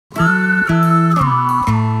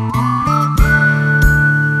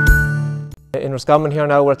Roscommon here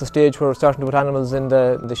now, we're at the stage where we're starting to put animals in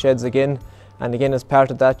the sheds again. And again, as part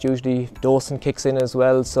of that, usually dosing kicks in as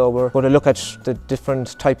well. So we're going to look at the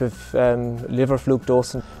different type of liver fluke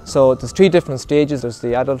dosing. So there's 3 different stages. There's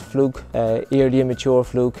the adult fluke, early immature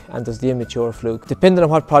fluke, and there's the immature fluke. Depending on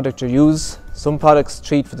what product you use, some products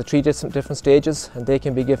treat for the 3 different stages, and they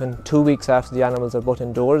can be given 2 weeks after the animals are put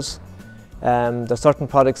indoors. There's certain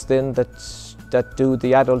products then that do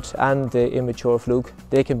the adult and the immature fluke.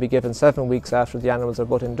 They can be given 7 weeks after the animals are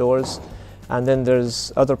put indoors. And then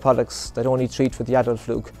there's other products that only treat for the adult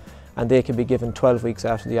fluke, and they can be given 12 weeks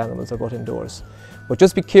after the animals are put indoors. But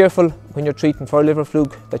just be careful when you're treating for liver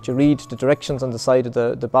fluke that you read the directions on the side of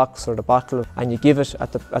the box or the bottle, and you give it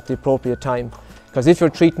at the appropriate time. Because if you're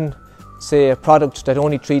treating, say, a product that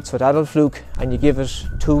only treats for the adult fluke and you give it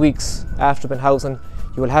 2 weeks after been housing,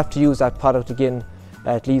 you will have to use that product again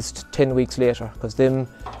at least 10 weeks later, because them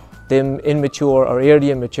immature or early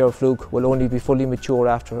immature fluke will only be fully mature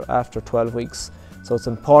after 12 weeks. So it's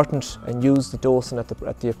important and use the dosing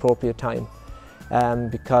at the appropriate time.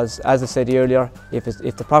 Because as I said earlier, if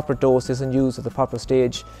the proper dose isn't used at the proper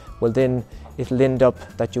stage, well then it'll end up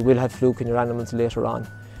that you will have fluke in your animals later on.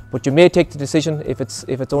 But you may take the decision if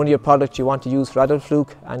it's only a product you want to use for adult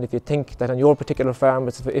fluke, and if you think that on your particular farm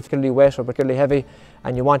it's particularly wet or particularly heavy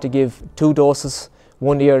and you want to give 2 doses,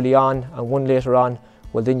 one early on and one later on,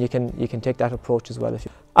 well then you can take that approach as well.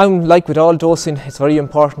 And like with all dosing, it's very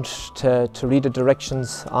important to read the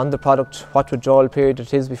directions on the product, what withdrawal period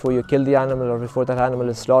it is before you kill the animal or before that animal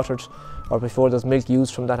is slaughtered or before there's milk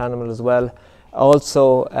used from that animal as well.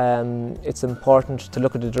 Also, it's important to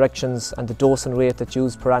look at the directions and the dosing rate that's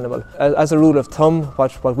used per animal. As a rule of thumb,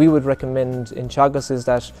 what we would recommend in Teagasc is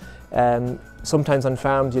that sometimes on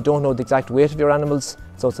farms you don't know the exact weight of your animals,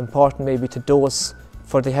 so it's important maybe to dose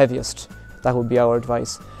for the heaviest. That would be our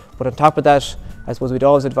advice. But on top of that, I suppose we'd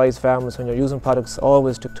always advise farmers when you're using products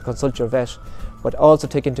always to consult your vet, but also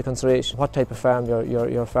take into consideration what type of farm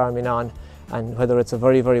you're farming on and whether it's a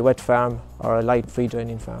very, very wet farm or a light free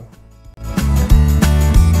draining farm.